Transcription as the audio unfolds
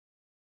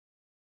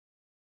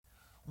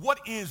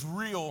What is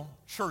real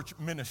church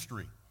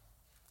ministry?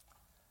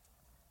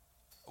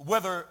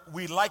 Whether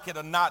we like it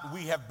or not,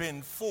 we have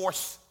been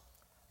forced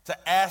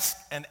to ask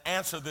and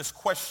answer this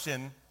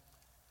question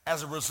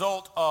as a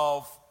result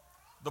of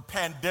the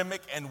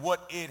pandemic and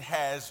what it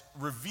has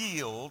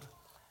revealed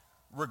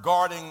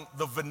regarding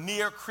the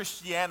veneer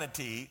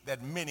Christianity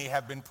that many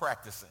have been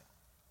practicing.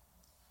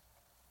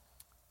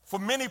 For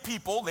many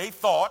people, they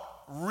thought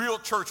real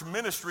church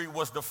ministry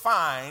was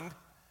defined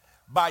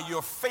by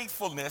your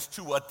faithfulness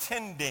to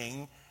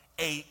attending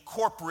a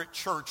corporate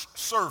church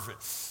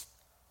service.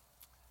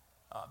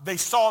 They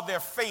saw their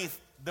faith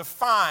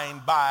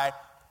defined by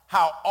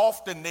how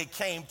often they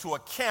came to a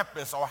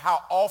campus or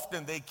how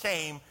often they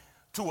came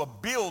to a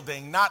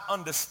building, not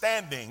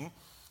understanding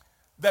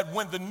that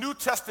when the New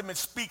Testament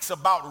speaks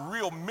about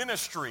real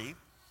ministry,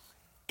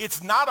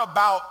 it's not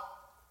about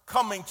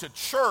coming to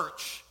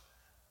church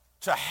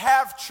to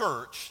have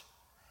church.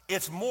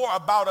 It's more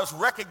about us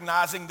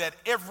recognizing that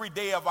every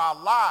day of our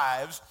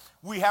lives,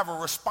 we have a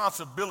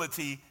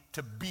responsibility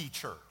to be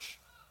church.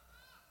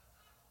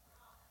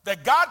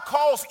 That God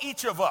calls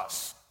each of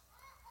us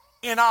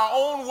in our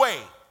own way,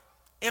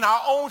 in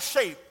our own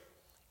shape,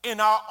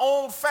 in our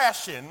own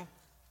fashion,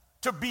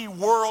 to be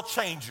world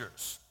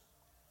changers.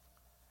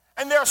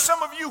 And there are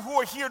some of you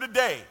who are here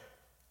today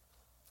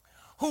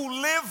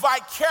who live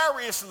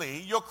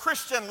vicariously your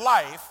Christian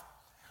life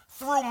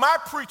through my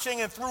preaching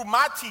and through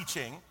my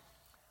teaching,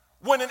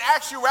 when in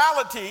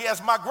actuality,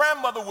 as my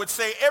grandmother would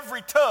say,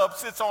 every tub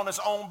sits on its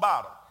own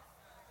bottom.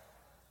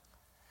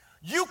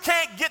 You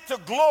can't get to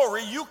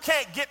glory, you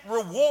can't get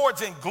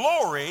rewards and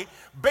glory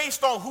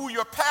based on who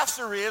your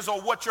pastor is or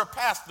what your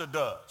pastor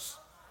does.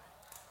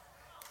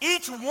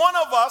 Each one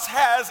of us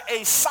has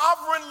a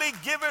sovereignly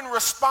given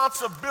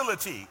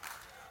responsibility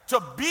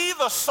to be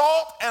the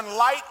salt and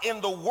light in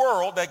the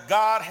world that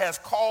God has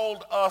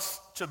called us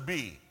to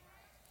be.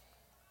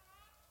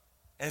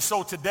 And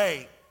so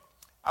today,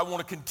 I want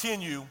to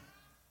continue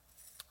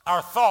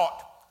our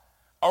thought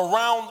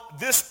around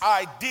this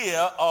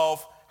idea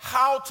of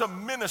how to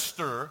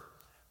minister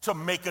to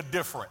make a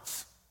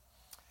difference.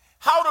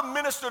 How to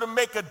minister to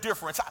make a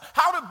difference.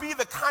 How to be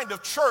the kind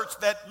of church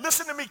that,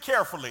 listen to me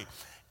carefully,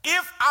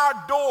 if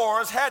our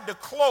doors had to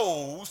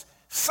close,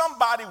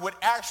 somebody would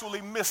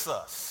actually miss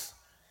us.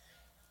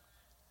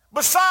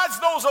 Besides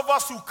those of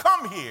us who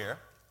come here,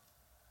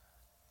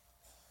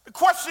 the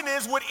question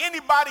is, would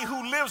anybody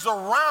who lives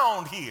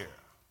around here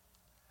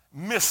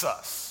miss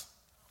us?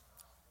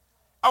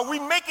 Are we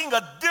making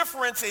a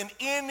difference in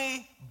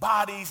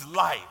anybody's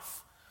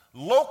life,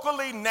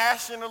 locally,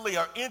 nationally,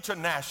 or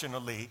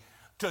internationally,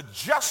 to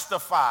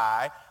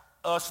justify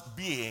us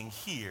being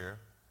here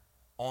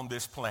on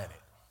this planet?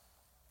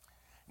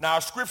 Now,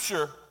 our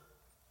scripture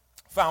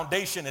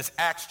foundation is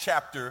Acts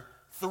chapter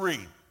 3.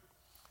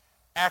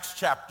 Acts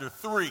chapter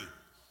 3.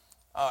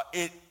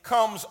 It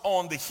comes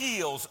on the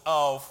heels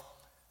of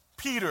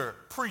Peter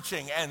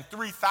preaching and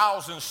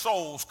 3,000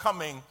 souls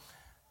coming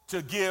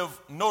to give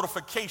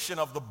notification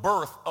of the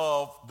birth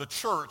of the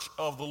church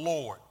of the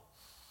Lord.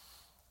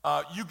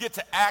 You get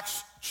to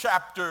Acts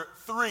chapter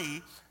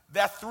 3,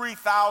 that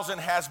 3,000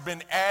 has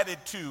been added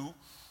to,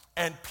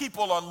 and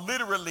people are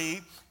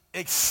literally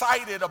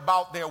excited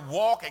about their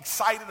walk,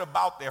 excited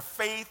about their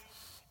faith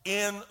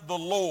in the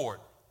Lord.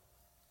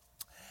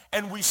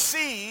 And we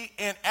see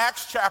in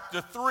Acts chapter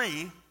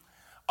 3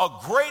 a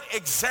great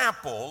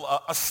example,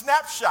 a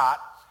snapshot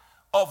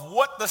of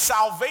what the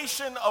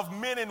salvation of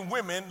men and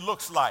women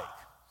looks like.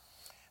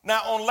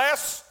 Now,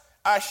 unless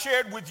I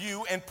shared with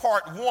you in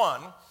part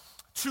 1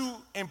 two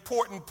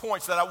important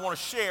points that I want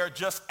to share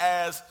just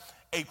as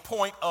a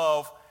point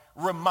of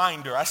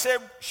reminder. I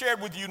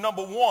shared with you,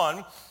 number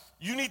 1,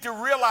 you need to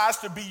realize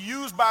to be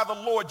used by the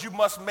Lord, you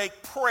must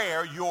make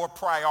prayer your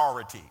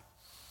priority.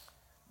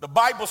 The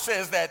Bible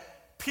says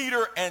that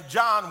Peter and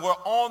John were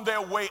on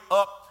their way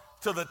up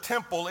to the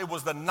temple. It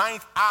was the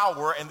 9th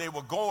hour, and they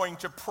were going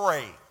to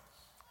pray.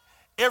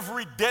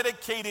 Every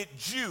dedicated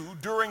Jew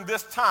during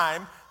this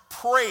time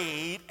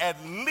prayed at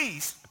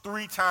least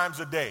 3 times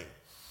a day.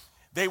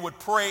 They would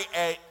pray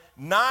at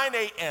 9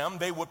 a.m.,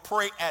 they would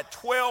pray at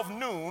 12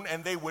 noon,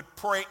 and they would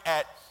pray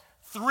at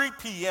 3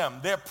 p.m.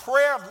 Their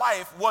prayer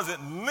life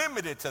wasn't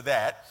limited to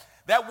that.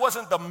 That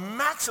wasn't the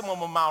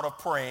maximum amount of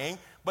praying,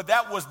 but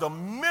that was the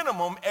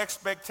minimum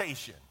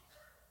expectation,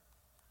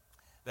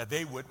 that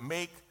they would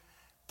make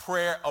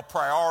prayer a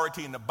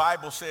priority. And the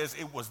Bible says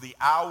it was the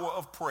hour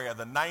of prayer,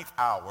 the 9th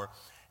hour,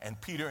 and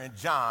Peter and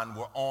John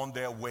were on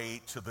their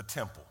way to the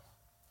temple.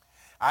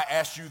 I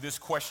asked you this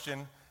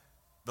question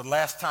the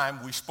last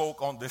time we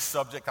spoke on this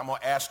subject. I'm going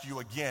to ask you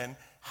again,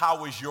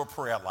 how is your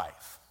prayer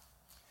life?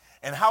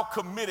 And how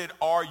committed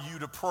are you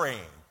to praying?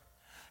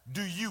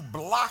 Do you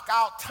block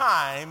out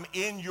time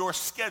in your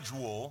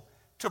schedule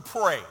to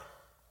pray?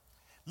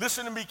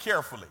 Listen to me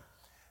carefully.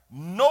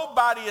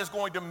 Nobody is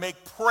going to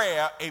make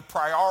prayer a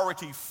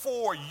priority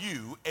for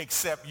you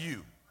except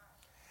you.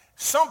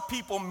 Some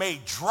people may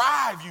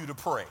drive you to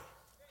pray,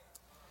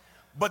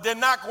 but they're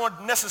not going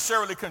to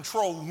necessarily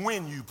control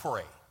when you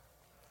pray.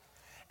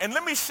 And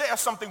let me share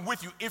something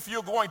with you if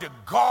you're going to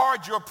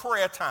guard your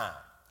prayer time.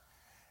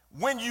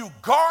 When you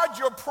guard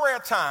your prayer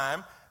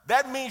time,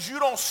 that means you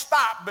don't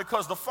stop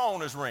because the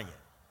phone is ringing.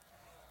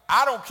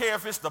 I don't care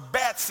if it's the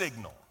bat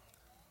signal.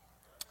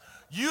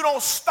 You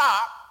don't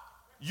stop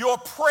your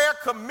prayer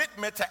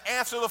commitment to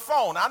answer the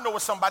phone. I know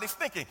what somebody's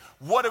thinking.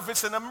 What if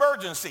it's an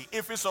emergency?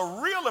 If it's a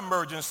real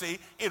emergency,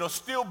 it'll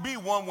still be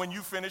one when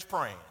you finish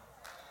praying.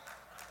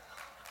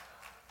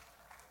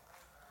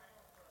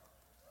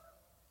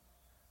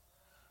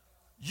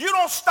 You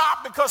don't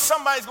stop because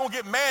somebody's going to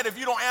get mad if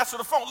you don't answer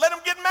the phone. Let them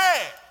get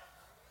mad.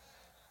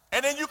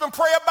 And then you can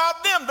pray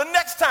about them the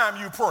next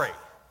time you pray.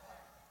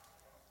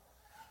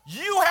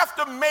 You have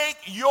to make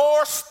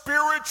your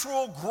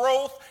spiritual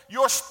growth,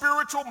 your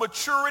spiritual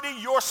maturity,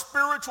 your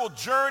spiritual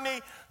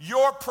journey,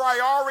 your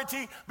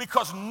priority,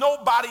 because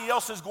nobody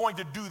else is going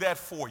to do that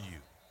for you.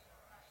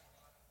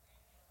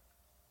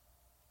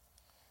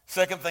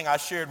 Second thing I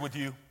shared with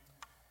you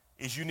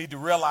is you need to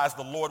realize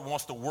the Lord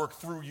wants to work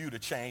through you to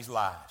change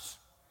lives.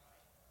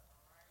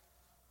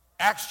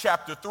 Acts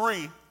chapter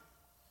 3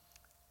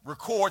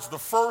 records the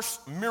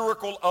first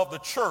miracle of the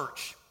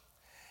church,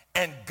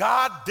 and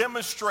God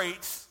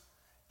demonstrates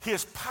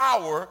his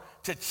power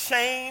to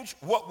change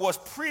what was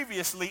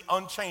previously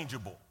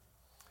unchangeable.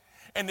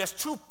 And there's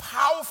two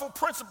powerful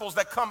principles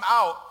that come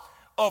out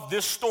of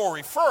this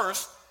story.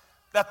 First,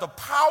 that the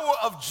power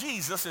of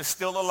Jesus is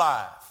still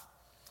alive.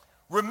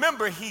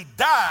 Remember, he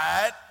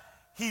died,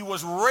 he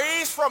was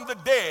raised from the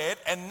dead,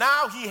 and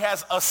now he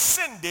has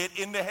ascended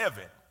into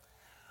heaven.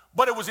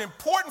 But it was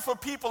important for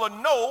people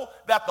to know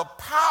that the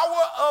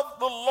power of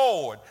the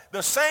Lord,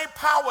 the same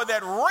power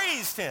that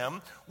raised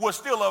him, was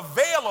still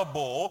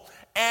available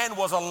and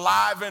was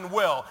alive and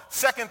well.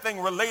 Second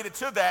thing related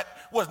to that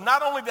was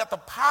not only that the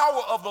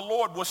power of the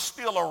Lord was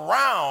still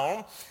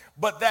around,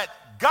 but that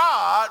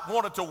God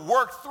wanted to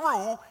work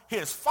through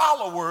his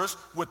followers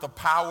with the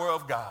power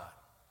of God.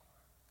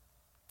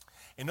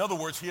 In other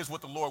words, here's what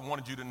the Lord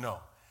wanted you to know.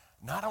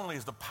 Not only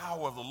is the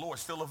power of the Lord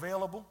still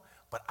available,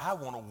 but I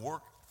want to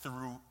work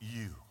through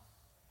you.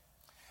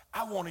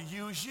 I want to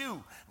use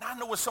you. Now, I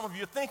know what some of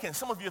you are thinking.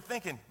 Some of you are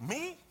thinking,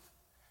 me?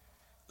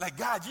 Like,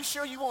 God, you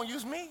sure you won't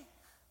use me?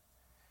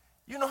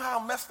 You know how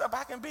messed up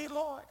I can be,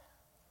 Lord?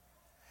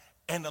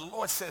 And the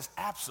Lord says,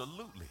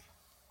 absolutely.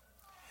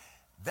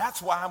 That's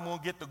why I'm going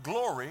to get the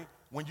glory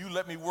when you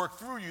let me work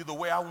through you the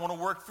way I want to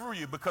work through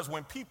you. Because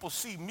when people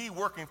see me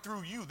working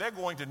through you, they're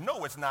going to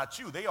know it's not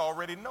you. They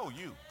already know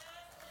you.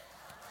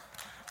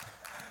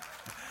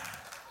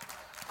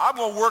 I'm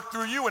going to work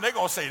through you, and they're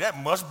going to say,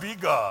 that must be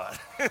God.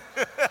 It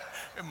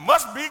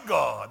must be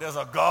God. There's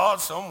a God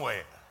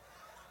somewhere.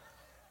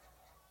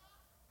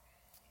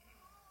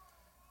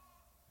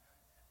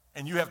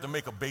 And you have to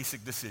make a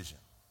basic decision.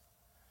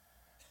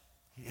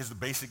 Here's the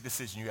basic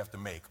decision you have to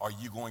make. Are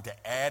you going to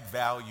add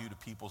value to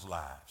people's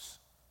lives?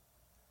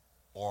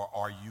 Or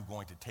are you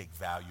going to take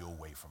value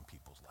away from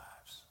people's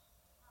lives?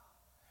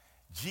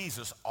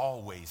 Jesus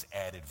always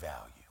added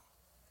value.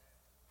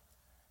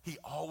 He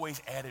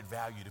always added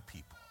value to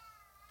people.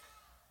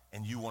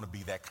 And you want to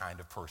be that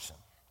kind of person.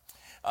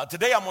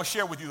 Today I'm going to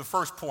share with you the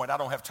first point. I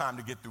don't have time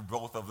to get through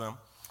both of them.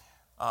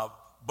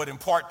 But in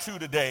part 2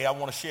 today, I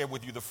want to share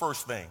with you the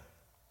first thing.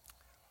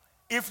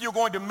 If you're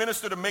going to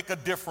minister to make a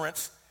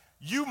difference,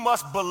 you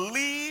must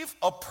believe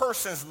a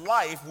person's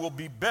life will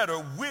be better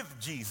with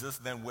Jesus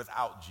than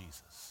without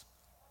Jesus.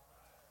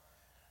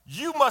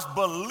 You must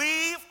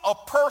believe a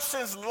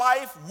person's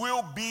life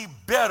will be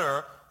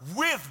better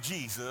with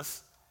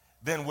Jesus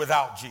than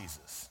without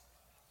Jesus.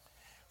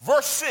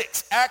 Verse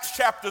 6, Acts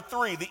chapter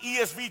 3, the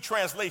ESV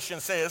translation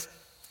says,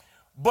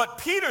 but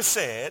Peter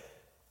said,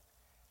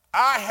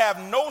 I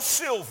have no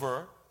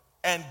silver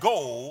and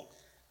gold,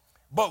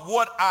 but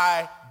what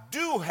I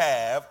do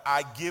have,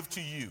 I give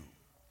to you.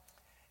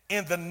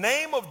 In the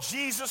name of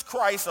Jesus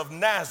Christ of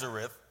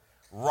Nazareth,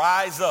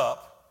 rise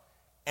up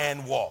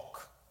and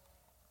walk.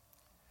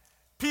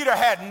 Peter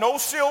had no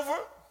silver,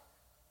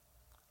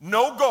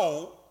 no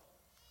gold,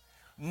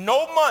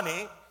 no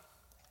money,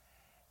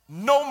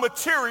 no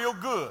material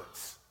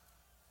goods.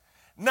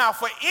 Now,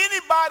 for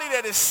anybody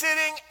that is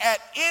sitting at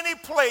any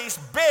place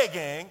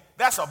begging,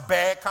 that's a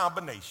bad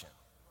combination.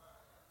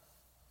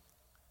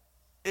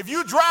 If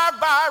you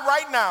drive by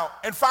right now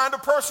and find a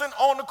person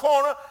on the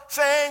corner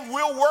saying,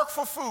 we'll work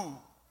for food,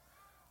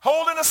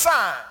 holding a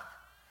sign,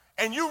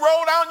 and you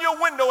roll down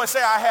your window and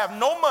say, I have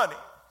no money,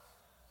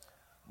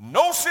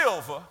 no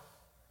silver,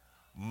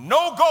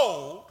 no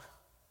gold,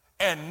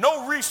 and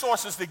no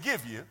resources to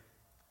give you,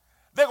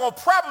 they're going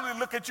to probably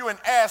look at you and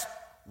ask,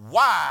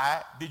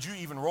 why did you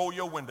even roll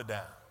your window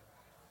down?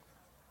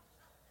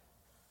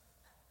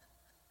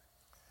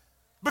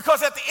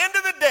 Because at the end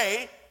of the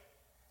day,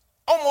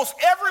 almost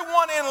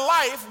everyone in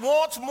life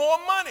wants more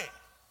money.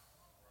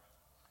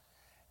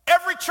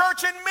 Every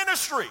church and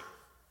ministry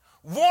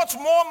wants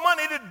more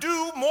money to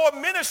do more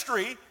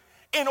ministry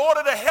in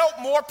order to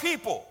help more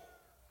people.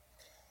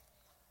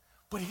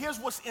 But here's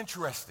what's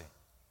interesting.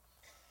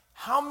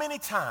 How many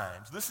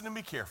times, listen to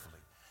me carefully,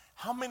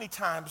 how many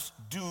times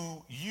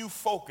do you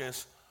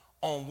focus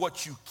on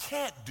what you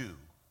can't do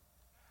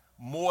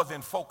more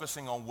than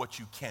focusing on what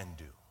you can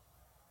do.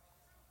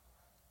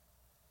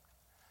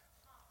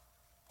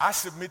 I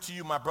submit to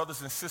you, my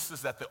brothers and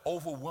sisters, that the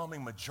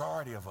overwhelming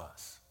majority of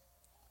us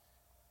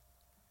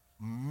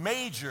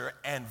major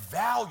and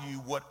value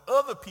what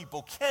other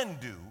people can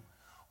do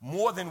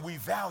more than we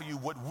value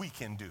what we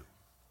can do.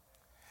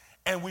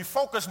 And we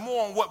focus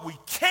more on what we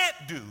can't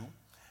do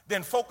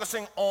than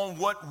focusing on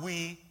what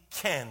we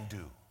can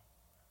do.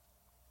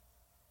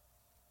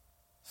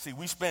 See,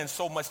 we spend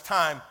so much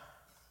time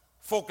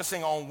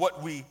focusing on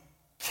what we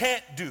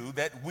can't do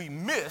that we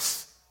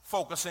miss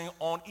focusing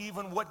on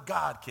even what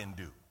God can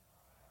do.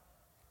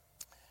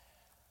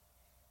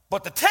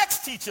 But the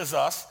text teaches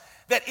us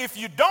that if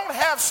you don't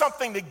have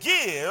something to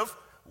give,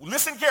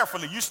 listen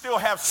carefully, you still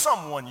have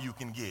someone you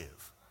can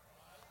give.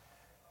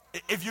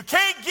 If you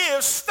can't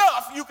give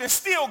stuff, you can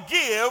still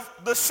give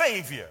the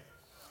Savior.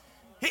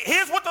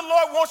 Here's what the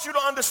Lord wants you to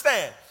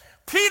understand.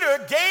 Peter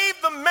gave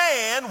the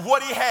man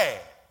what he had.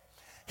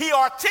 He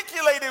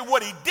articulated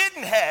what he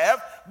didn't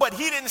have, but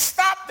he didn't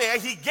stop there.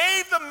 He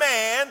gave the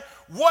man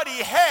what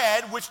he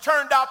had, which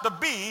turned out to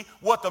be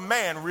what the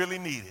man really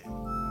needed.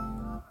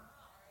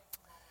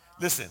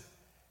 Listen,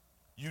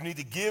 you need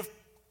to give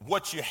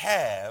what you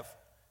have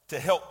to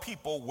help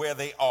people where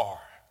they are.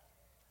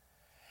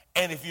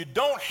 And if you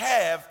don't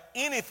have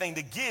anything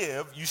to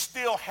give, you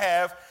still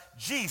have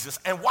Jesus.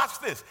 And watch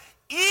this.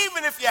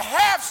 Even if you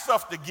have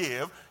stuff to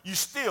give, you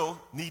still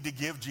need to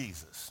give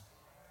Jesus.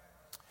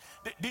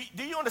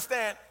 Do you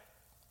understand?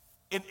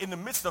 In the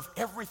midst of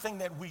everything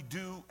that we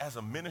do as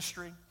a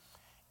ministry,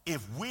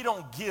 if we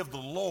don't give the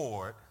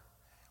Lord,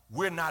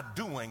 we're not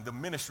doing the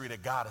ministry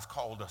that God has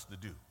called us to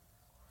do.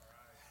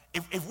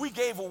 If we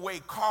gave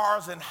away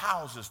cars and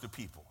houses to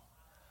people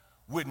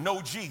with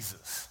no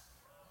Jesus,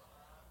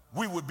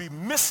 we would be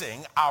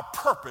missing our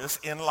purpose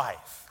in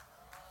life.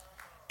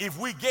 If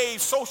we gave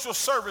social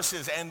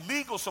services and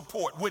legal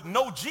support with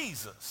no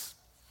Jesus,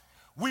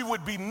 we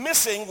would be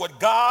missing what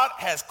God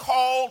has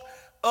called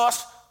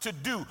us to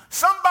do.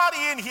 Somebody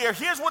in here,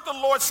 here's what the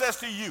Lord says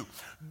to you.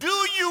 Do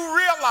you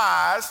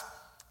realize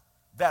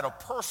that a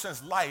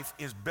person's life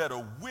is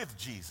better with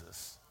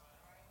Jesus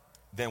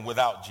than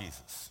without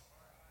Jesus?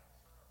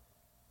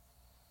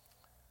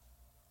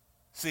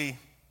 See,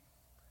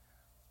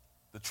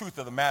 the truth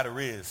of the matter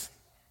is,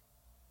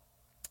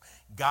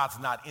 God's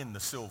not in the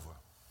silver,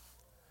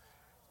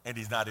 and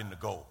he's not in the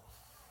gold.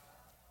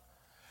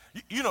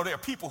 You know, there are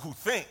people who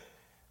think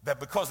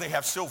that because they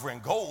have silver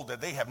and gold that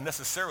they have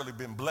necessarily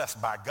been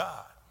blessed by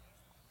God.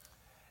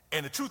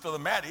 And the truth of the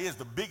matter is,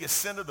 the biggest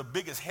sinner, the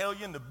biggest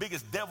hellion, the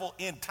biggest devil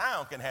in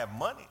town can have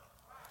money.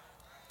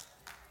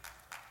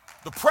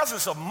 The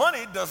presence of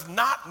money does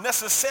not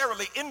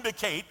necessarily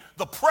indicate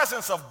the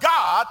presence of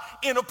God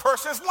in a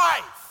person's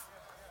life.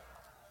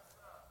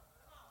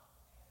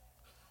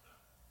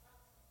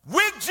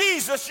 With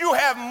Jesus, you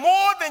have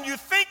more than you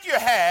think you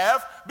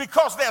have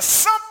because there's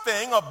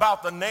something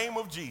about the name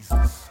of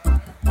Jesus.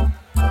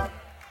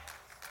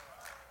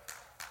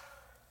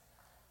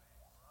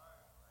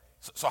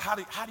 So how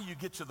do you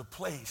get to the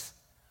place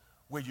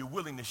where you're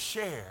willing to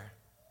share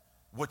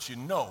what you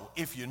know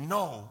if you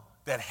know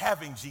that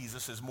having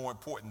Jesus is more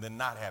important than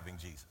not having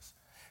Jesus?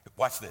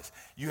 Watch this.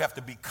 You have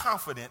to be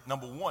confident,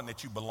 number one,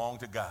 that you belong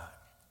to God.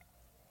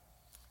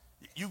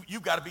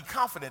 You've got to be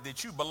confident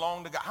that you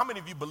belong to God. How many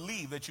of you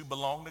believe that you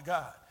belong to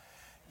God?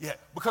 Yeah,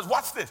 because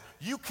watch this.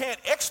 You can't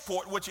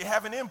export what you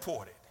haven't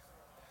imported.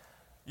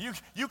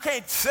 You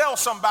can't sell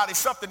somebody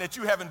something that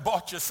you haven't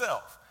bought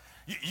yourself.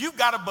 You've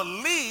got to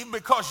believe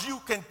because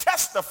you can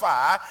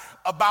testify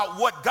about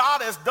what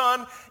God has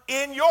done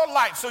in your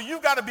life. So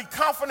you've got to be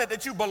confident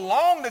that you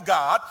belong to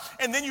God,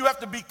 and then you have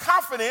to be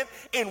confident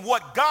in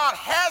what God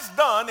has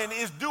done and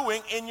is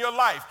doing in your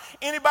life.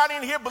 Anybody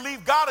in here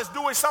believe God is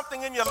doing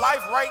something in your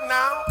life right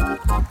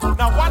now?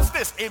 Now watch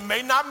this. It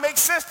may not make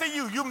sense to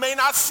you. You may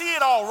not see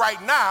it all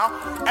right now.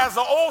 As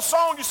the old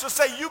song used to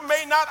say, you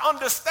may not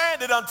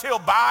understand it until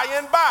by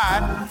and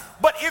by.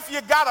 But if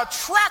you got a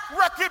track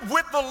record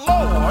with the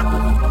Lord,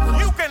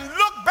 you can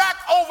look back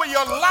over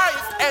your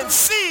life and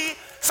see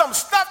some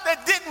stuff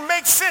that didn't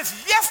make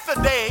sense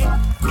yesterday,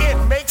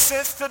 it makes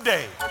sense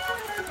today.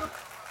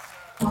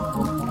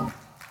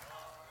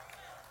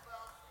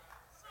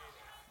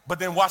 But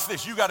then watch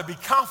this. You got to be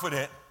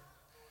confident,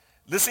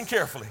 listen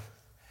carefully,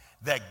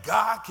 that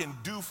God can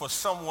do for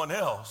someone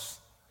else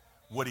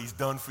what he's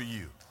done for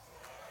you.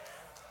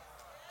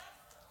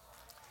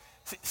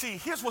 See,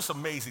 here's what's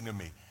amazing to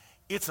me.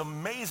 It's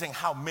amazing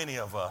how many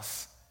of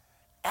us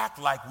act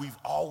like we've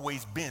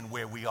always been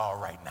where we are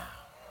right now.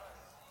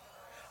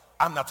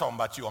 I'm not talking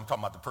about you. I'm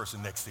talking about the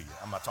person next to you.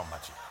 I'm not talking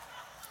about you.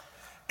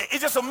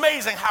 It's just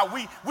amazing how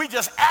we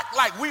just act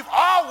like we've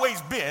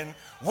always been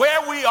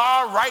where we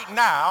are right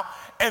now,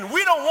 and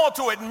we don't want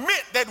to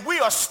admit that we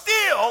are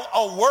still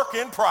a work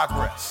in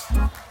progress.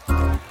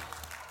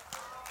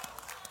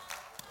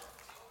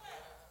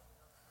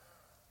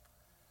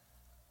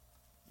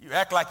 You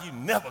act like you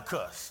never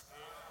cuss.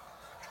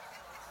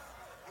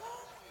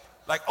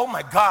 Like, oh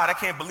my God, I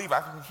can't believe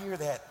I can hear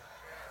that.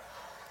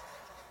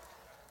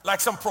 Like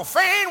some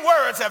profane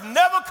words have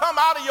never come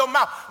out of your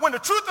mouth. When the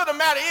truth of the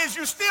matter is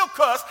you still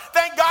cuss,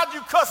 thank God you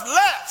cuss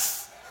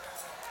less.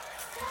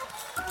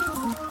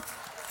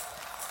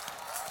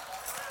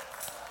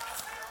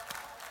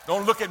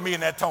 Don't look at me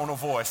in that tone of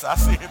voice. I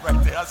see it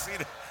right there. I see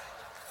it.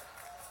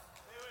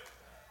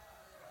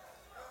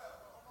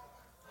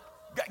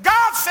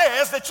 God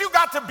says that you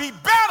got to be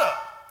better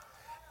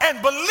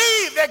and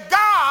believe that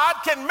God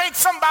can make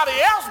somebody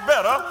else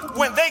better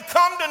when they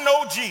come to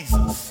know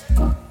Jesus.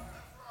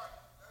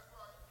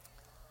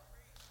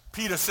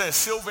 Peter says,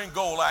 silver and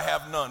gold I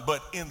have none,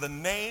 but in the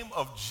name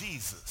of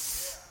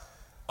Jesus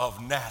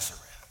of Nazareth.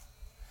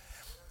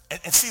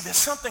 And see, there's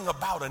something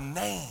about a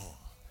name.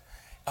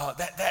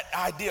 That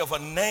idea of a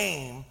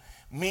name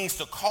means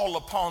to call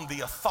upon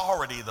the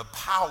authority, the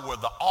power,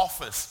 the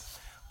office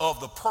of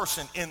the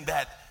person in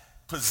that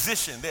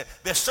position.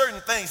 There's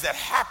certain things that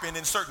happen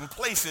in certain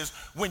places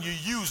when you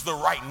use the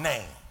right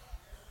name.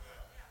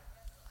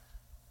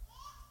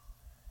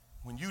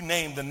 When you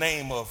name the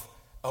name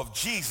of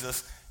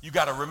Jesus, you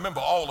got to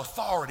remember all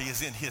authority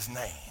is in his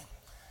name.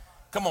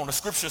 Come on, the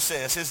scripture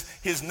says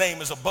his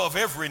name is above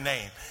every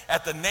name.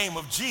 At the name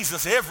of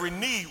Jesus, every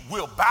knee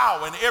will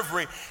bow and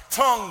every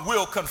tongue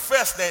will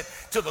confess that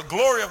to the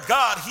glory of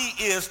God,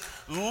 he is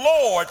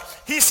Lord.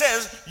 He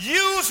says,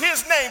 use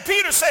his name.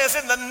 Peter says,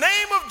 in the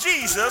name of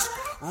Jesus,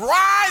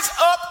 rise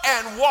up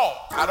and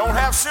walk. I don't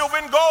have silver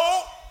and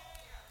gold,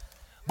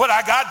 but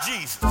I got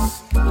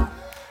Jesus.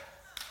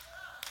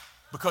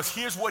 Because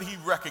here's what he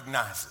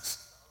recognizes.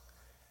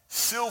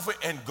 Silver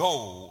and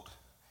gold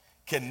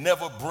can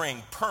never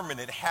bring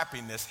permanent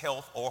happiness,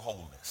 health, or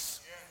wholeness.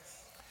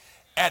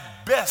 At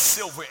best,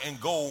 silver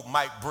and gold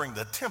might bring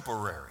the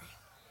temporary,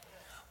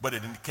 but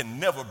it can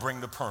never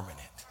bring the permanent.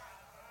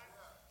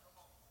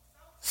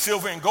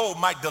 Silver and gold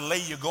might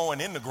delay you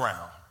going in the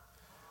ground,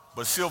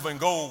 but silver and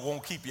gold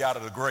won't keep you out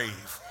of the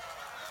grave.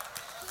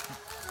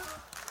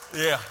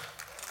 Yeah.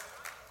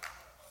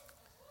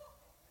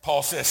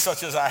 Paul says,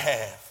 such as I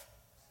have,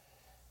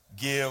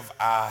 give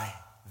I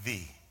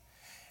thee.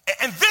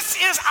 And this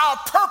is our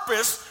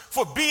purpose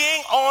for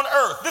being on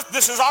earth.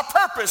 This is our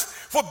purpose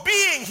for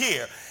being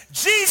here.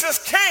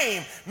 Jesus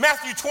came,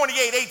 Matthew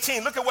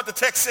 28:18. Look at what the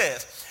text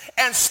says.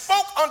 And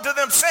spoke unto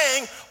them,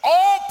 saying,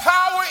 all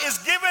power is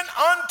given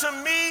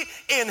unto me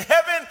in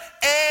heaven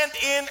and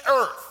in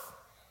earth.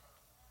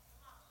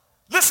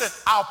 Listen,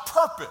 our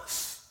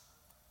purpose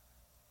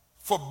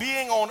for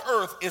being on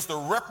earth is to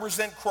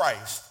represent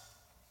Christ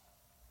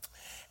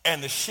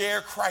and to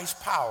share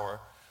Christ's power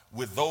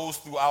with those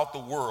throughout the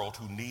world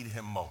who need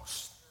him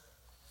most.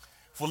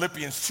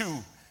 Philippians 2,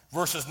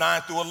 verses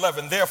 9 through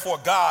 11. Therefore,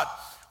 God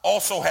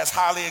also has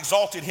highly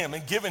exalted him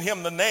and given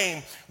him the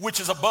name which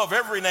is above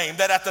every name,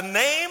 that at the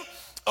name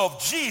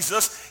of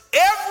Jesus,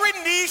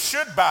 every knee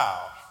should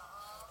bow,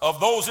 of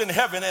those in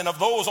heaven and of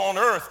those on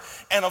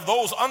earth and of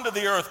those under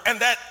the earth, and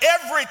that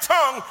every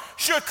tongue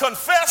should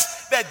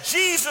confess that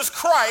Jesus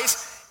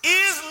Christ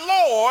is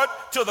Lord,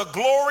 to the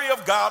glory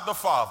of God the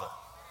Father.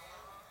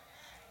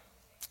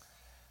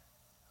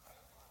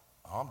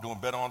 Oh, I'm doing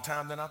better on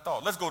time than I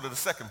thought. Let's go to the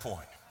second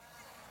point.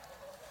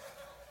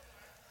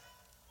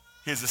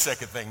 Here's the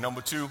second thing.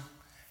 Number 2,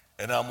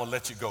 and I'm going to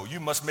let you go. You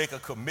must make a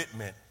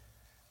commitment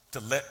to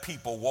let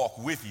people walk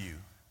with you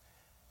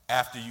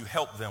after you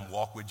help them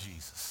walk with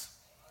Jesus.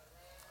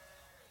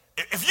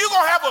 If you're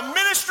going to have a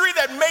ministry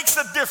that makes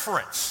a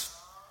difference,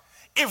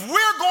 if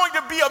we're going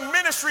to be a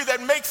ministry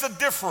that makes a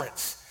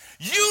difference,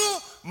 you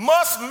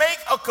must make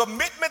a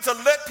commitment to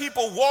let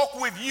people walk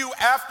with you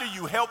after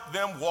you help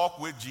them walk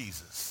with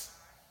Jesus.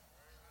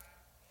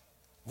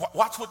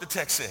 Watch what the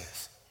text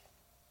says.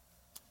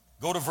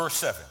 Go to verse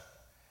 7.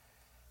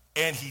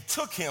 And he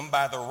took him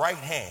by the right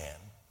hand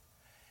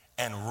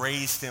and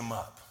raised him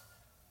up.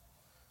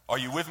 Are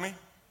you with me?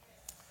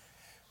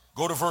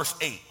 Go to verse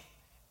 8.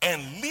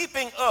 And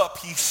leaping up,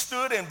 he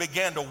stood and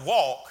began to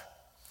walk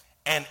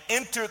and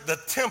entered the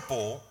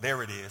temple,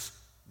 there it is,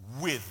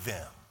 with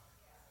them.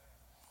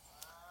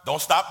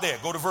 Don't stop there.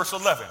 Go to verse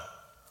 11.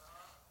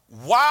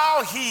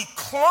 While he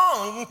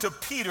clung to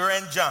Peter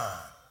and John,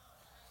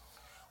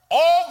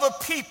 all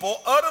the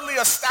people, utterly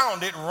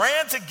astounded,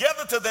 ran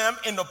together to them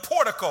in the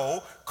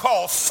portico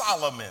called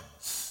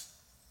Solomon's.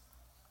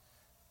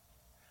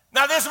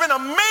 Now, there's been a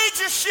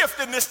major shift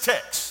in this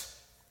text.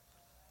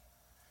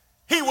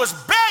 He was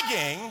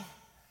begging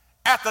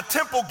at the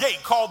temple gate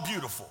called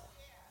Beautiful,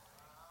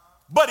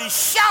 but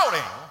he's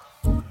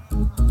shouting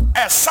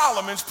at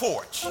Solomon's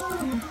porch.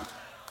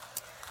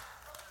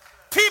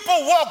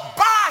 People walked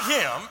by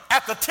him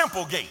at the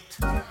temple gate,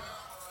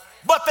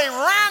 but they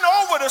ran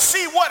over to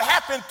see what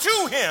happened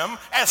to him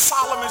at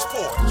Solomon's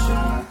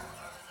porch.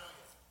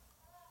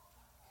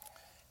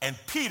 And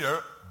Peter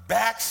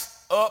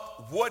backs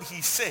up what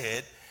he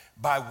said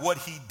by what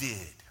he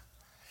did.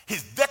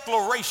 His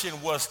declaration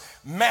was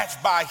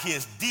matched by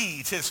his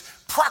deeds. His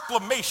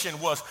proclamation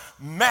was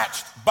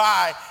matched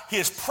by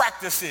his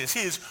practices.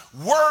 His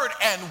word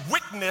and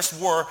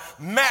witness were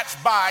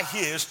matched by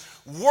his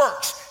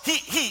works.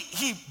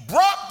 He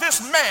brought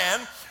this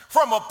man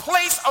from a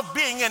place of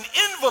being an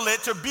invalid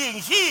to being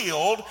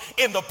healed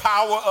in the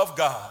power of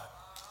God.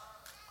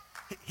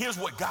 Here's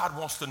what God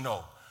wants to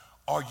know.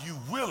 Are you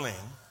willing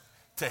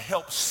to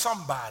help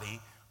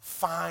somebody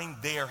find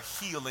their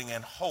healing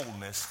and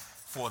wholeness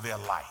for their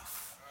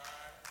life?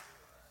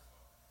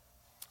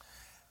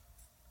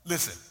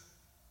 Listen,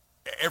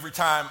 every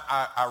time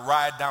I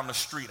ride down the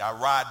street, I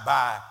ride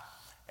by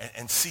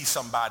and see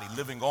somebody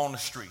living on the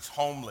streets,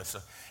 homeless,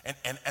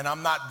 and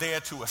I'm not there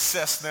to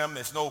assess them.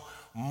 There's no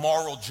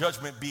moral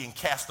judgment being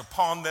cast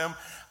upon them.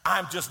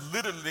 I'm just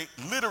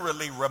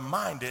literally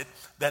reminded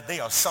that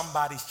they are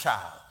somebody's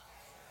child.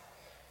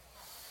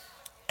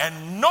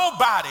 And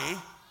nobody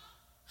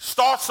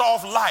starts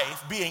off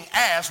life being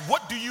asked,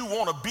 what do you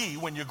want to be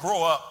when you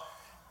grow up?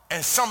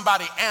 And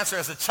somebody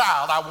answers as a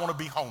child, I want to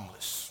be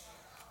homeless.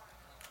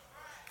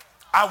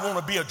 I want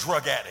to be a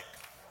drug addict.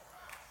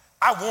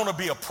 I want to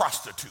be a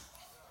prostitute.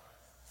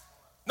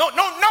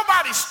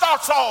 Nobody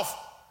starts off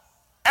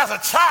as a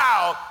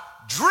child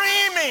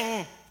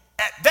dreaming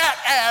at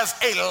that as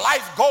a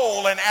life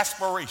goal and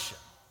aspiration.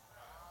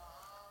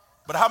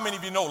 But how many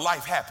of you know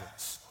life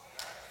happens?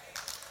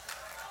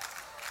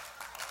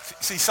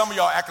 See, some of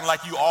y'all acting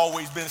like you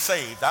always been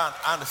saved. I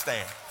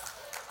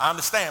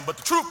understand. But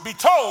the truth be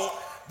told,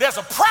 there's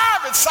a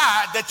private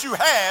side that you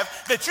have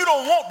that you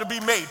don't want to be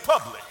made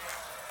public.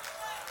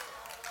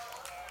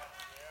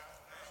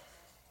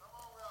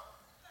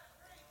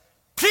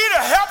 Peter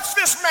helps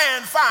this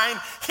man find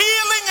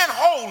healing and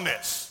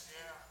wholeness.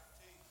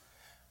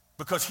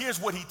 Because here's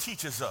what he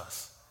teaches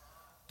us.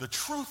 The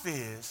truth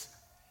is,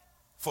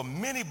 for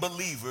many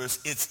believers,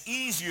 it's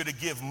easier to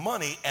give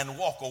money and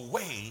walk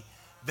away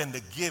than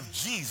to give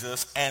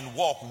Jesus and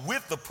walk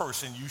with the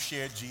person you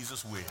shared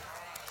Jesus with.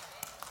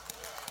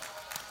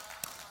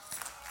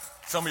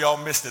 Some of y'all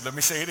missed it. Let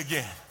me say it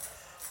again.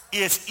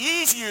 It's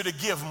easier to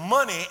give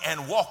money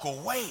and walk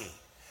away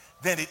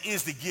than it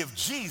is to give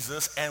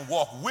Jesus and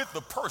walk with the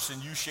person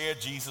you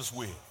shared Jesus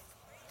with.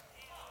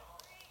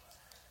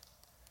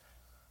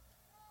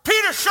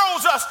 Peter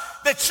shows us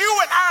that you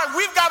and I,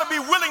 we've got to be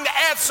willing to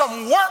add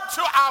some work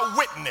to our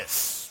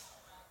witness.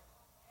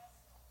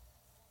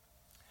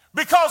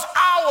 Because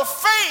our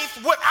faith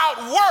without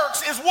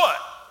works is what?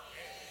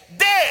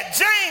 Dead.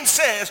 James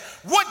says,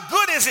 what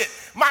good is it,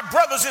 my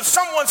brothers, if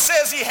someone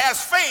says he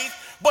has faith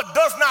but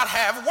does not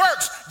have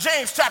works?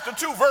 James chapter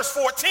 2, verse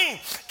 14.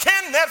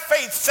 Can that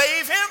faith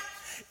save him?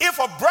 If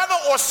a brother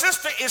or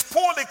sister is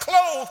poorly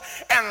clothed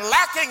and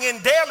lacking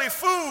in daily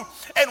food,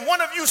 and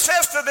one of you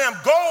says to them,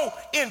 go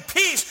in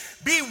peace,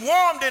 be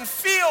warmed and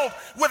filled,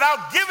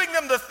 without giving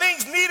them the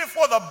things needed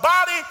for the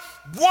body,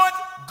 what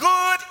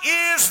good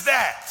is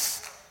that?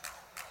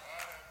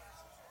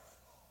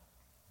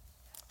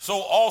 So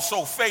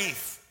also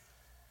faith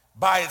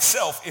by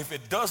itself, if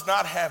it does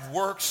not have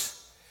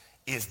works,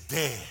 is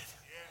dead.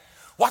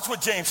 Watch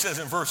what James says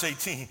in verse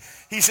 18.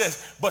 He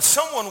says, but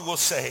someone will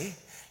say,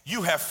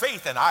 you have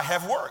faith and I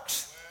have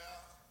works.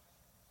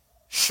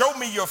 Show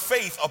me your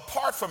faith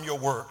apart from your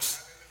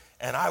works,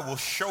 and I will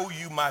show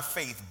you my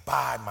faith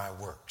by my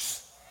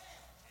works.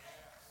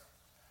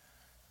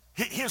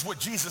 Here's what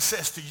Jesus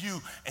says to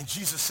you and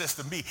Jesus says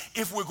to me.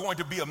 If we're going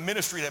to be a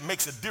ministry that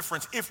makes a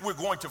difference, if we're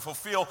going to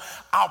fulfill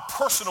our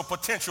personal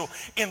potential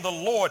in the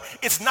Lord,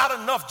 it's not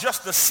enough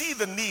just to see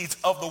the needs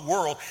of the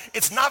world.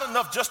 It's not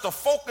enough just to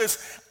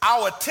focus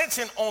our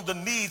attention on the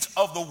needs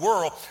of the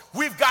world.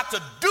 We've got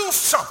to do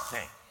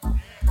something.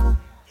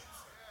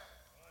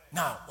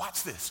 Now,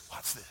 watch this.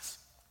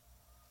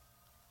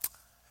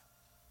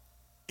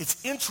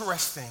 It's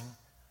interesting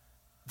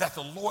that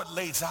the Lord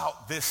lays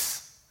out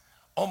this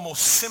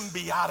almost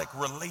symbiotic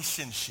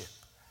relationship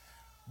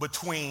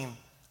between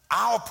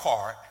our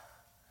part,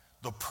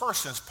 the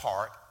person's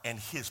part, and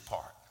his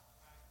part.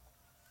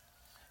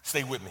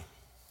 Stay with me.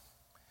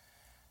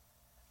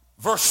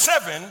 Verse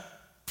 7,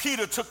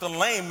 Peter took the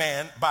lame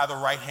man by the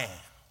right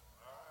hand.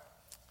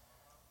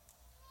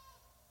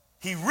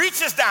 He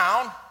reaches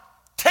down,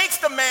 takes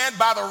the man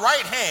by the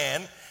right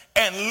hand,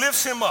 and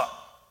lifts him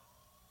up.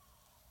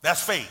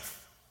 That's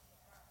faith.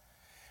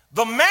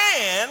 The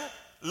man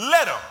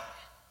led him.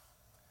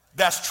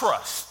 That's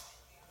trust.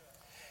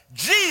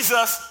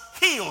 Jesus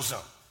heals him.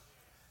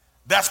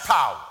 That's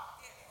power.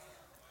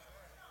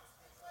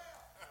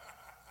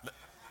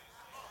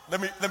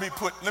 Let me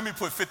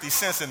put 50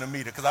 cents in the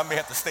meter because I may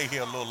have to stay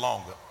here a little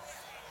longer.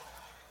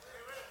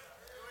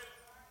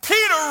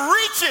 Peter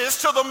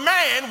reaches to the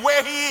man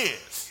where he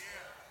is.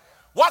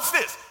 Watch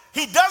this.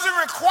 He doesn't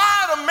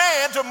require the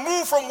man to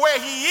move from where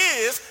he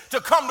is to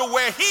come to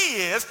where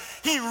he is.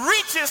 He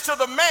reaches to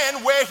the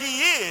man where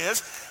he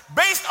is.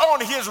 Based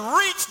on his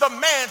reach, the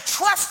man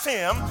trusts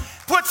him,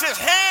 puts his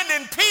hand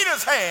in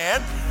Peter's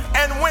hand,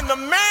 and when the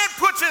man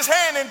puts his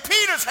hand in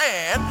Peter's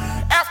hand,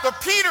 after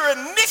Peter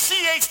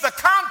initiates the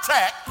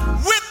contact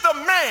with the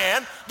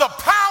man, the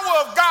power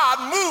of God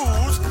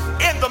moves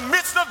in the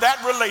midst of that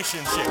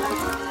relationship.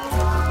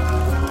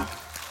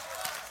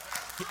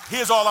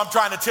 Here's all I'm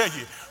trying to tell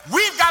you.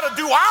 We've got to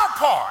do our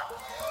part,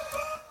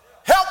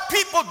 help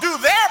people do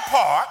their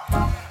part,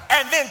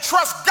 and then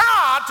trust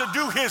God to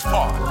do his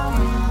part.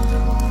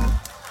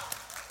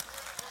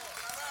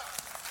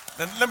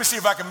 Let me see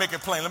if I can make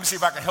it plain. Let me see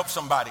if I can help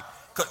somebody.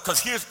 Because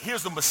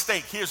here's the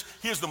mistake.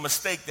 Here's the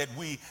mistake that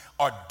we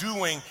are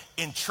doing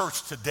in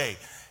church today.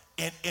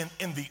 In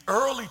the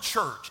early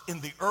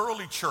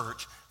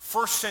church,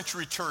 first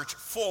century church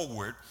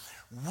forward,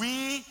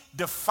 we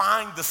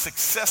defined the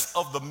success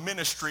of the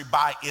ministry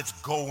by its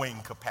going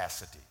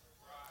capacity,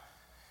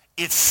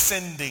 its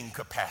sending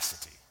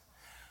capacity.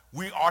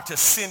 We are to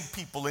send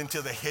people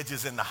into the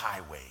hedges and the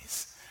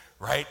highways,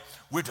 right?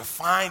 We're to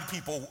find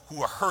people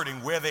who are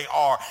hurting where they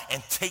are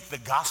and take the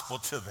gospel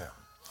to them.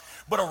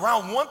 But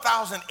around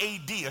 1000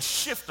 AD, a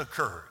shift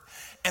occurred,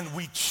 and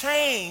we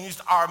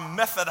changed our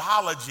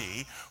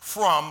methodology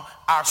from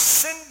our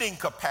sending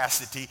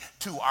capacity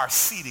to our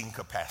seating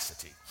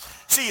capacity.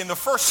 See, in the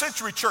first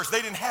century church,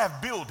 they didn't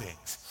have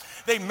buildings.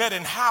 They met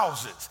in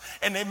houses,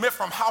 and they met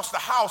from house to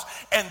house,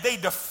 and they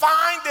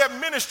defined their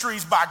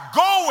ministries by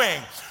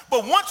going.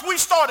 But once we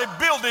started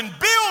building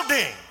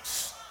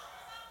buildings,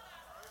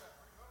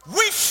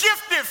 we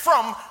shifted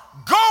from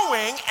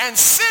going and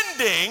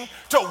sending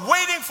to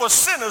waiting for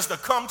sinners to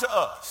come to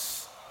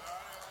us.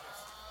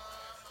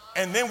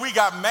 And then we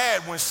got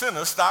mad when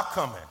sinners stopped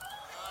coming.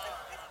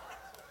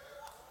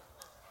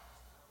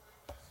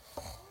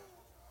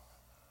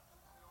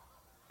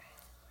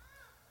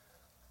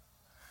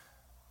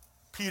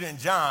 Peter and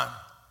John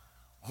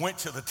went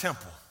to the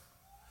temple.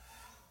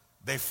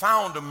 They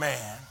found a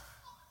man,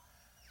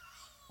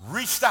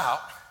 reached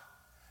out,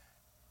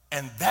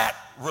 and that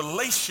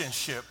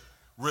relationship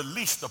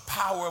released the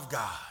power of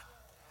God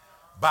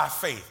by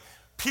faith.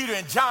 Peter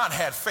and John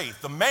had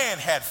faith. The man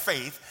had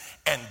faith,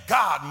 and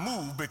God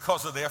moved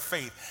because of their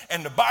faith.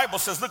 And the Bible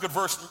says, look at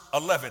verse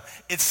 11.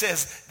 It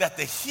says that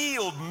the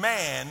healed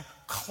man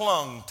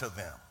clung to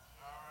them.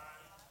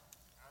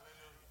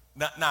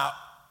 Now,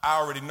 I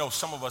already know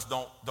some of us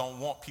don't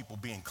want people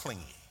being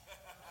clingy.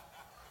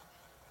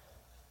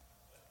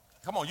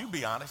 Come on, you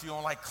be honest. You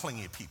don't like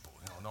clingy people.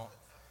 You know,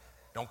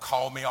 don't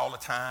call me all the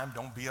time.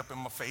 Don't be up in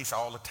my face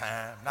all the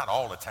time. Not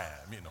all the time,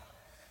 you know.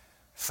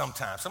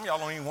 Sometimes. Some of y'all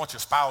don't even want your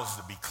spouses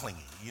to be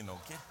clingy. You know,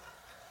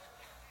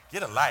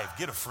 get a life,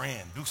 get a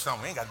friend, do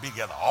something. We ain't got to be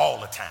together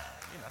all the time.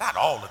 You know, not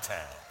all the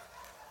time.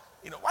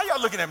 You know, why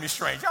y'all looking at me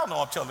strange? Y'all know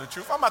I'm telling the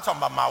truth. I'm not talking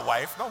about my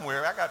wife. Don't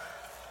worry. I got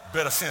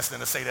better sense than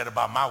to say that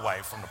about my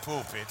wife from the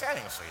pulpit. I ain't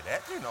gonna say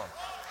that, you know.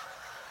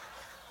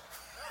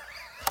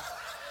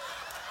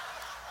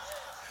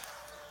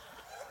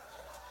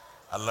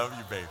 I love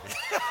you, baby.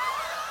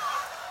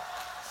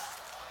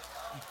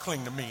 You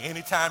cling to me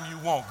anytime you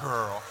want,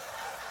 girl.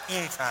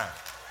 Anytime.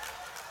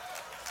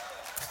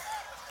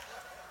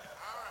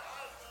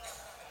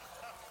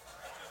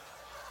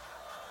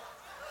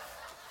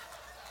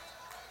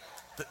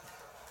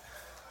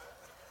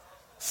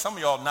 Some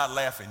of y'all not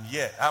laughing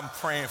yet. I'm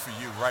praying for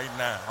you right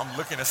now. I'm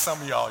looking at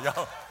some of y'all.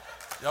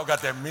 Y'all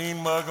got that mean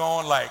mug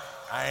on like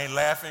I ain't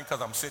laughing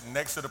because I'm sitting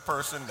next to the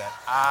person that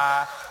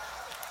I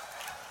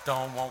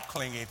don't want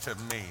clinging to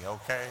me,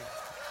 okay?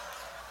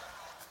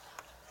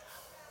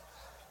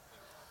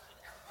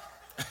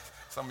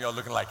 Some of y'all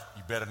looking like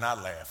you better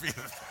not laugh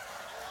either.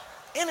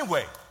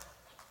 Anyway,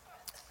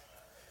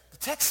 the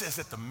text says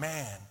that the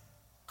man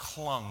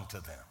clung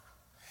to them.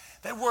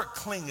 That word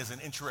cling is an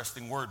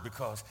interesting word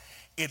because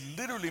it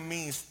literally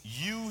means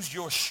use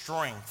your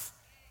strength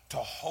to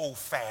hold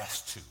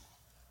fast to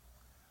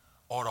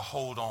or to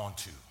hold on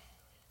to.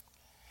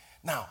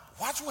 Now,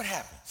 watch what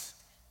happens.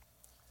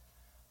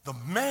 The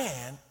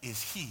man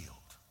is healed.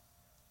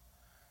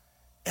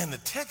 And the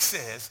text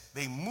says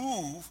they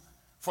move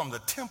from the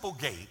temple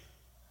gate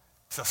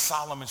to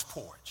Solomon's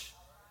porch.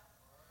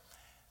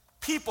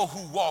 People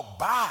who walk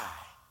by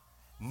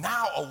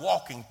now are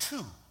walking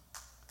too,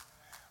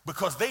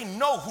 because they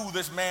know who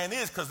this man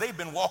is because they've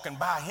been walking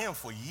by him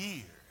for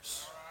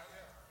years.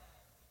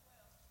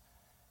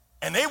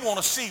 And they want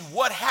to see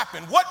what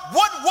happened. What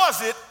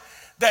was it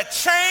that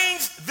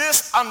changed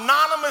this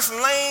anonymous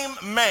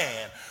lame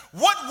man?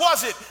 What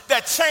was it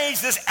that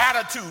changed this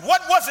attitude?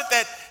 What was it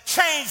that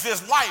changed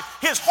his life?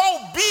 His whole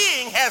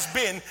being has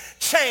been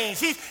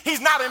changed.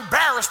 He's not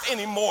embarrassed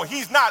anymore.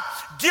 He's not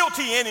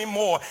guilty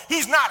anymore.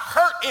 He's not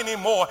hurt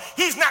anymore.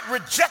 He's not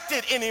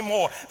rejected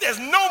anymore. There's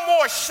no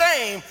more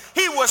shame.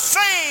 He was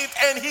saved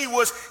and he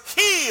was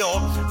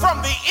healed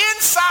from the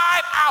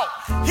inside out.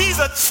 He's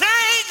a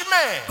changed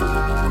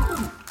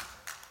man.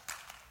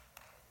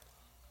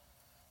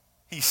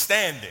 He's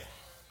standing.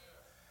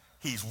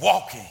 He's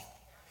walking.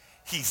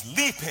 He's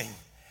leaping,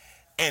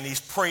 and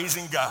he's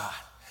praising God.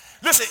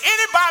 Listen,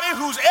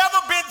 anybody who's ever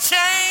been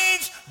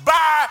changed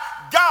by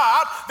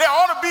God, there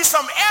ought to be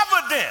some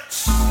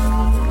evidence.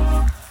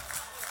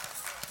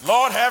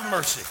 Lord have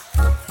mercy.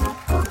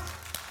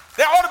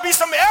 There ought to be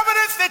some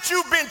evidence that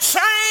you've been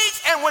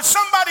changed, and when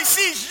somebody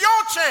sees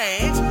your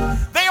change,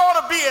 they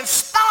ought to be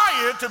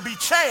inspired to be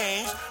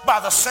changed by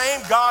the same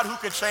God who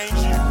can change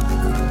you.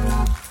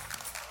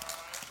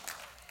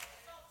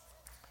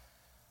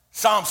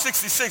 Psalm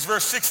 66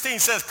 verse 16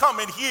 says, come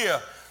and hear,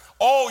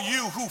 all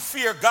you who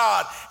fear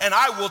God, and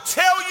I will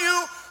tell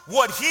you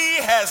what he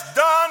has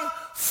done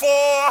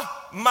for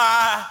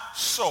my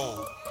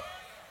soul.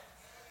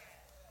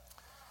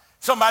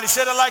 Somebody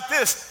said it like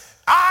this: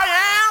 I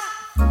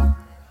am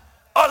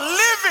a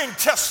living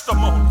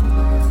testimony.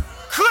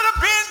 Could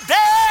have been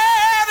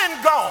dead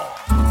and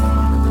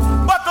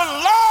gone, but the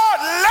Lord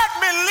let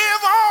me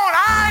live on.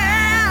 I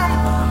am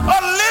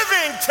a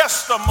living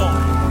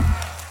testimony.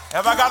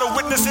 Have I got a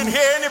witness in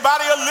here?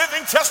 Anybody a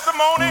living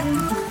testimony?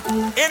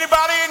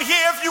 Anybody in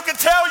here, if you can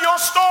tell your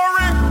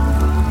story,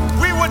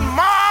 we would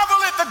marvel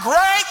at the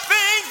great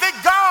things that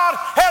God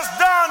has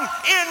done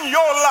in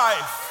your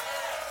life.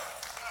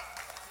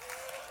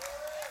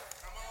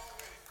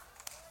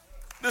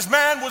 This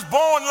man was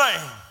born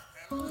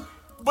lame,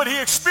 but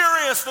he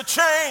experienced a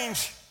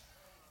change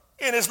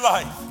in his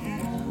life.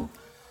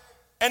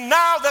 And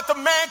now that the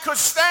man could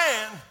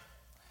stand,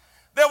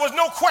 there was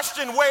no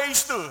question where he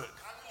stood.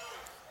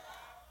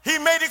 He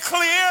made it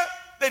clear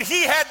that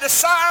he had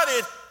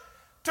decided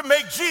to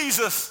make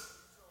Jesus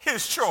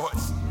his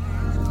choice.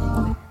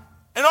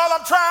 And all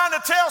I'm trying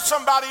to tell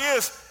somebody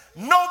is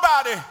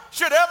nobody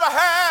should ever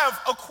have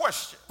a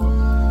question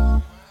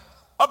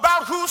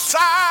about whose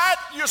side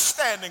you're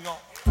standing on.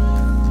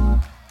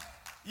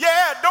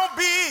 Yeah, don't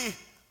be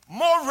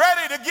more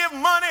ready to give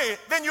money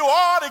than you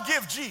are to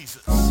give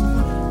Jesus.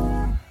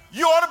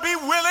 You ought to be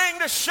willing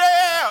to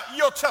share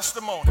your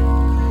testimony,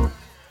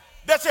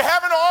 that you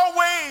haven't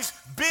always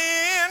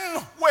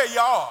been where you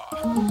are,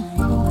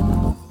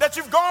 that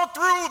you've gone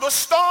through the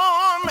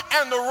storm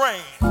and the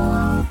rain,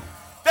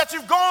 that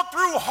you've gone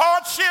through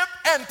hardship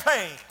and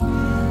pain.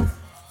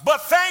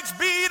 But thanks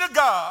be to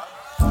God,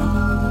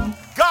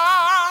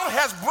 God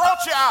has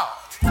brought you out.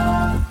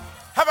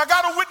 Have I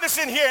got a witness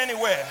in here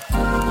anywhere?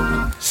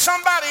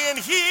 Somebody in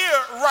here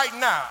right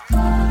now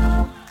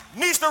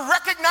needs to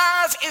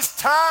recognize it's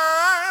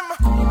time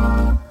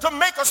to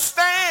make a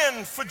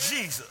stand for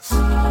Jesus.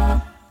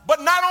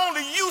 But not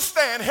only you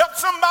stand, help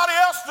somebody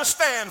else to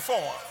stand for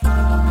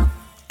him.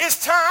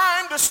 It's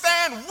time to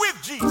stand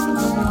with Jesus,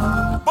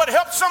 but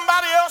help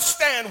somebody else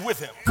stand with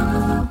him.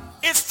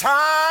 It's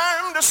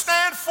time to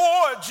stand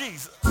for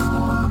Jesus,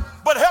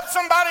 but help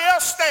somebody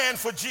else stand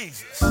for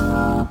Jesus.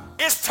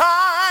 It's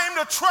time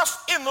to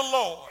trust in the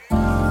Lord,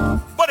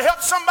 but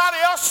help somebody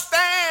else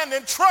stand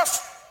and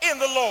trust in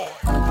the Lord,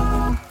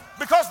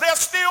 because there's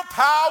still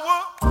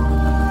power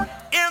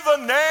in the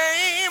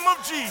name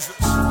of Jesus.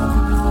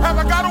 Have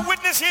I got a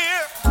witness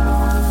here?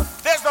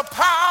 There's the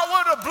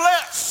power to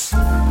bless.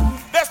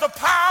 There's the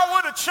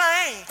power to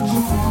change.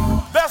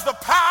 There's the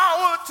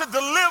power to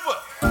deliver.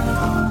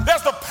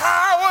 There's the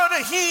power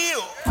to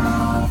heal.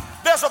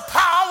 There's the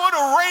power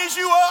to raise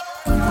you up.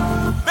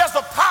 There's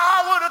the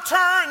power to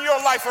turn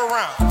your life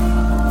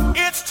around.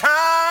 It's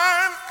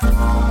time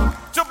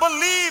to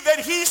believe that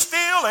he's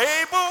still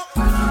able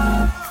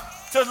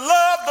to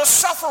love the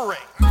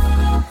suffering,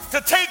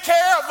 to take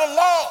care of the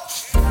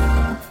lost,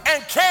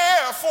 and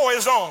care for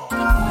his own.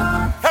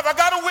 Have I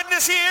got a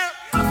witness here?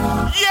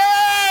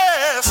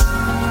 Yes,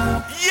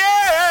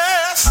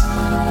 yes.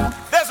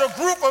 There's a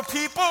group of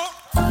people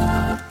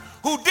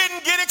who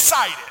didn't get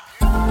excited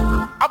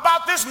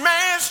about this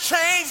man's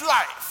changed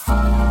life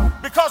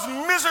because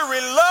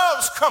misery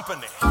loves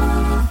company.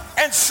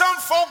 And some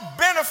folk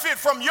benefit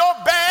from your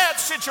bad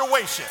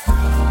situation.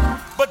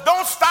 But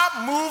don't stop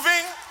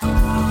moving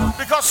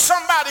because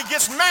somebody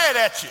gets mad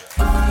at you.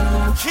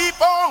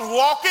 Keep on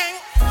walking.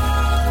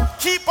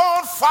 Keep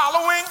on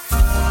following.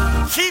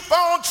 Keep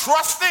on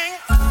trusting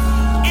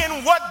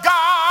in what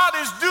God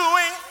is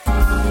doing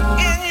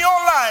in your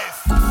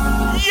life.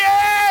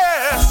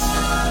 Yes,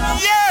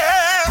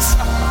 yes.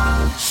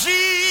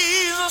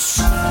 Jesus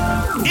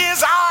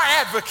is our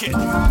advocate.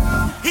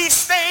 He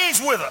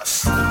stays with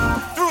us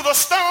through the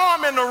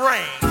storm and the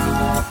rain.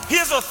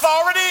 His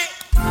authority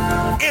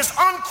is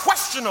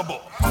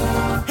unquestionable.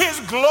 His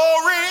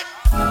glory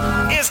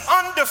is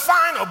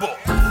undefinable.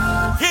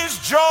 His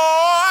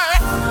joy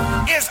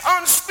is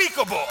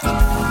unspeakable.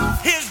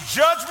 His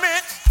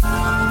judgment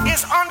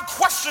is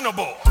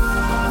unquestionable.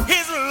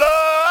 His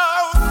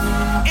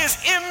love is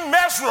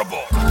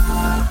immeasurable.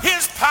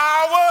 His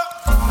power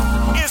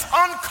is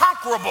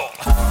unconquerable.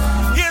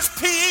 His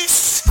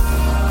peace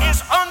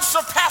is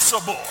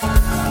unsurpassable.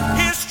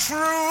 His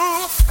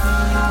truth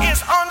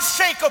is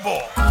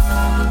unshakable.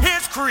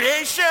 His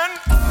creation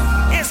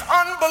is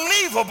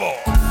unbelievable.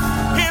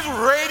 His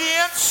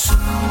radiance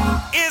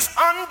is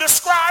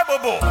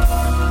undescribable.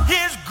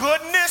 His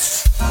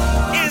goodness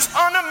is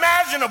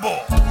unimaginable.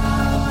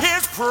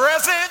 His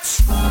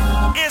presence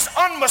is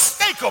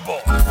unmistakable.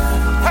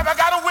 Have I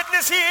got a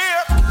witness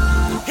here?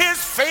 His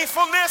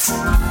faithfulness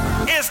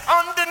is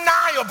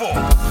undeniable.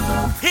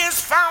 His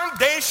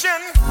foundation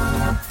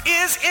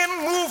is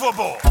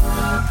immovable.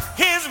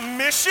 His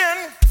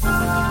mission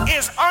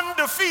is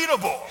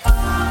undefeatable.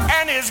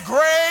 And his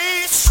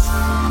grace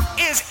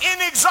is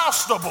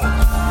inexhaustible.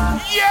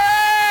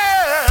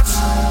 Yes!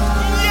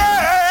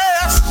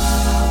 Yes!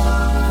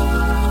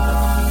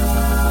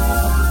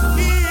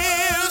 He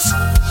is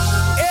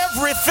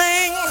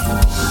everything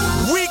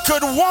we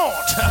could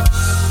want.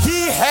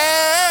 He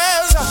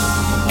has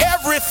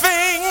everything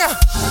everything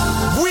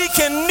we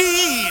can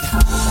need.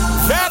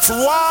 That's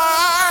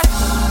why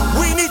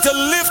we need to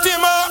lift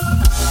him up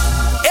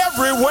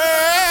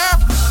everywhere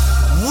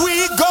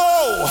we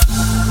go.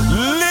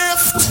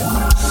 Lift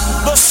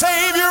the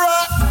Savior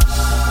up.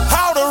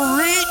 How to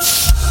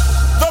reach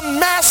the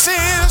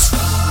masses,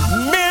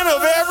 men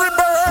of every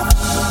birth.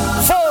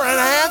 For an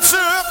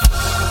answer,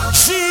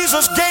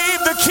 Jesus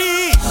gave the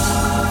key.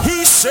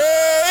 He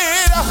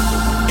said,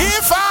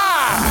 if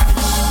I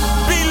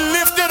be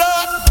lifted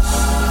up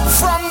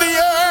from the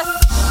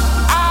earth,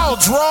 I'll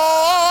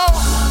draw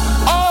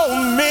all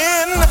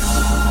men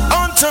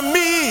unto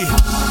me.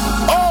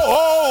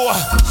 Oh,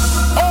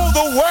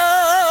 the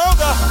world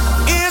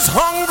is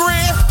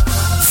hungry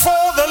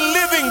for the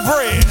living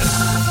bread.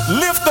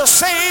 Lift the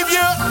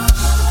Savior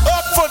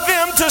up for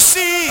them to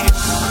see.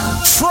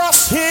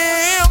 Trust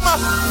him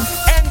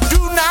and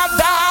do not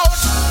doubt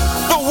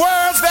the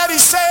words that he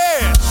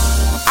said.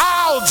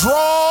 I'll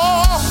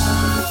draw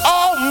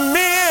all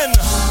men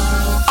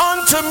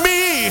unto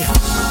me.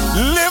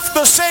 Lift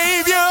the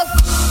Savior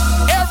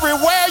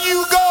everywhere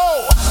you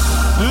go.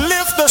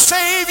 Lift the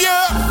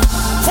Savior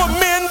for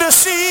men to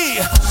see.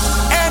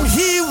 And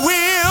he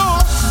will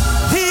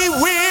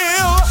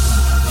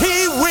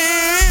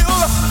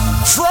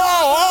draw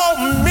all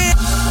men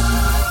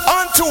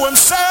unto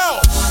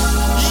himself.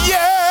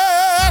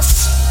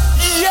 Yes,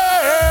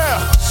 yes.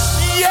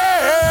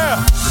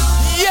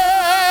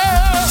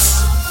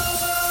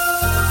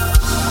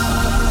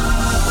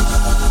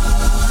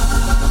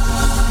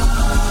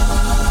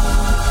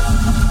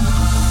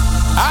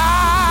 I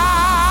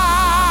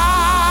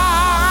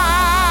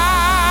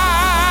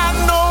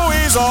know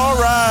he's all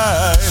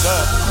right.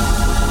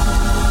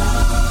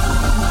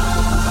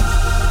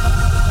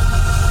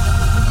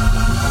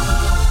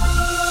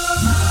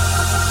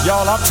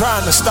 Y'all, I'm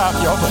trying to stop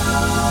y'all, but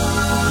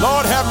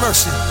Lord have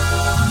mercy.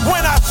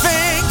 When I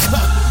think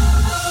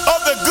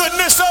of the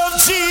goodness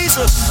of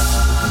Jesus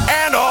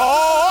and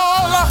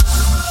all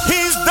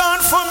he's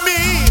done for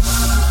me,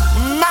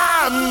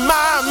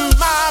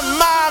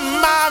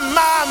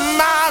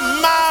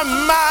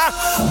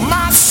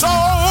 my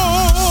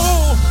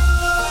soul,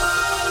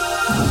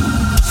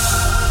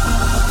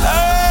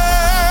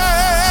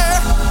 hey,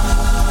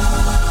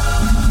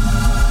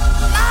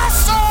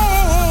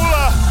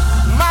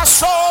 my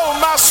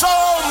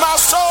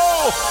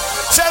soul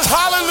says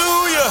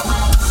hallelujah,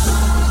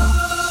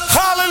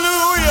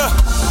 hallelujah.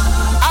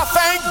 I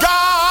thank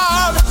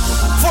God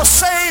for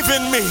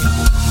saving me.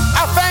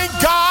 I thank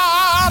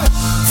God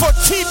for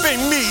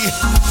keeping me.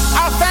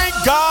 I thank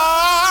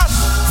God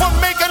for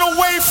making a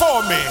way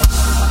for me.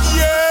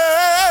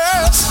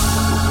 Yes.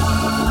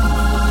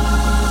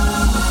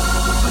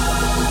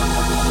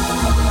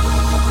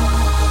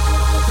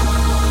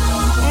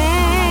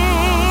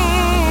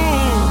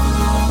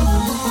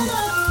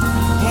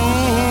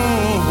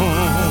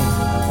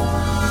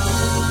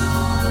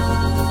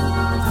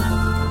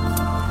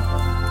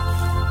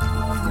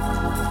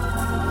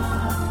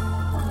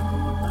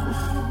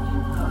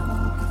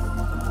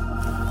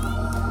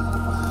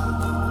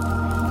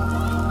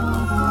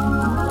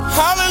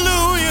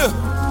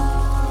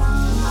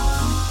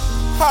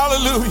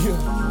 Hallelujah.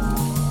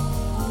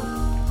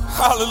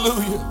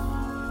 Hallelujah.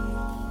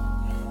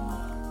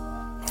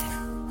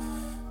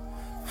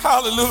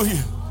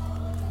 Hallelujah.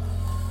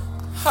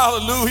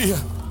 Hallelujah.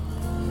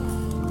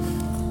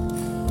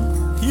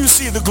 You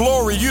see the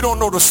glory, you don't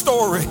know the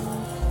story.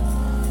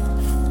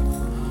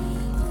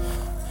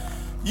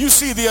 You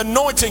see the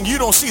anointing, you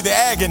don't see the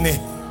agony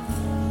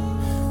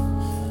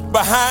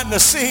behind the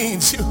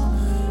scenes.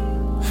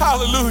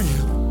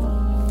 Hallelujah.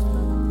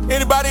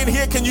 Anybody in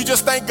here, can you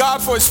just thank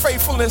God for his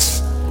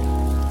faithfulness?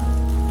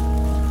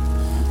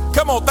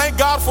 Come on, thank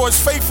God for his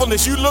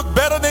faithfulness. You look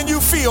better than you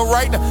feel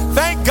right now.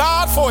 Thank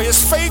God for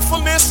his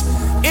faithfulness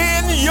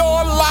in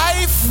your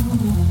life.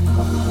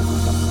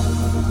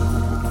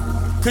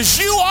 Because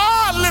you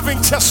are a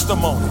living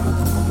testimony.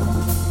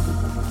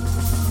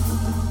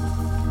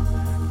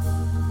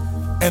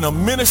 And a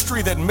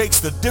ministry that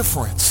makes the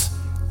difference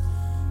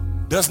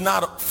does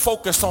not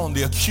focus on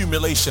the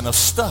accumulation of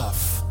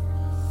stuff,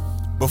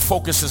 but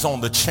focuses on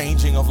the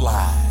changing of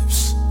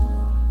lives.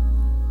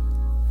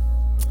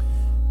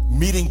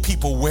 Meeting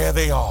people where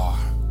they are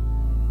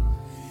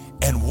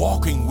and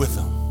walking with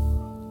them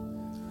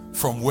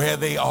from where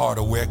they are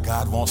to where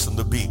God wants them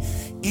to be.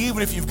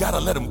 Even if you've got to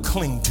let them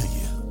cling to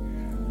you.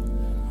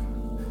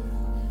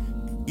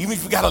 Even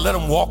if you've got to let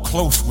them walk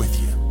close with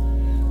you.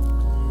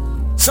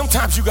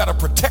 Sometimes you got to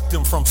protect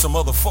them from some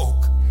other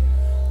folk.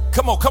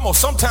 Come on.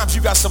 Sometimes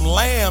you got some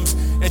lambs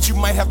that you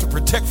might have to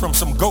protect from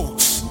some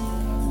goats.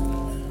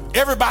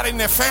 Everybody in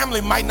their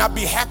family might not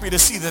be happy to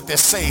see that they're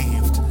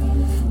saved,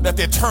 that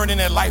they're turning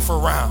their life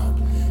around.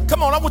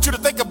 Come on, I want you to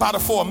think about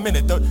it for a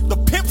minute. The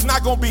pimp's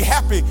not going to be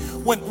happy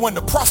when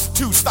the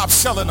prostitute stops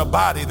selling a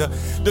body.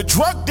 The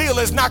drug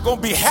dealer is not going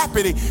to be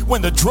happy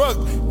when the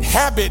drug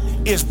habit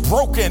is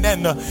broken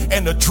and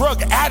the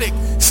drug addict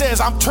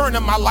says, I'm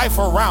turning my life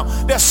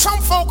around. There's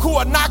some folk who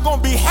are not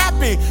going to be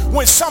happy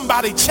when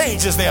somebody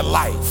changes their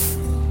life.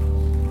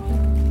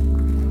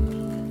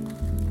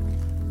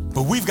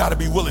 But we've got to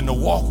be willing to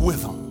walk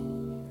with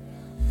them,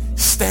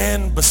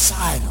 stand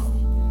beside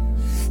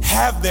them,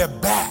 have their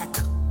back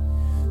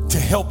to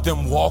help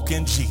them walk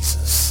in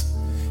Jesus,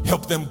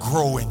 help them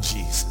grow in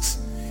Jesus,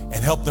 and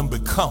help them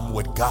become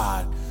what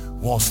God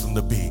wants them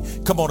to be.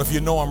 Come on, if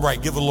you know I'm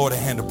right, give the Lord a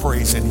hand of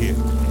praise in here.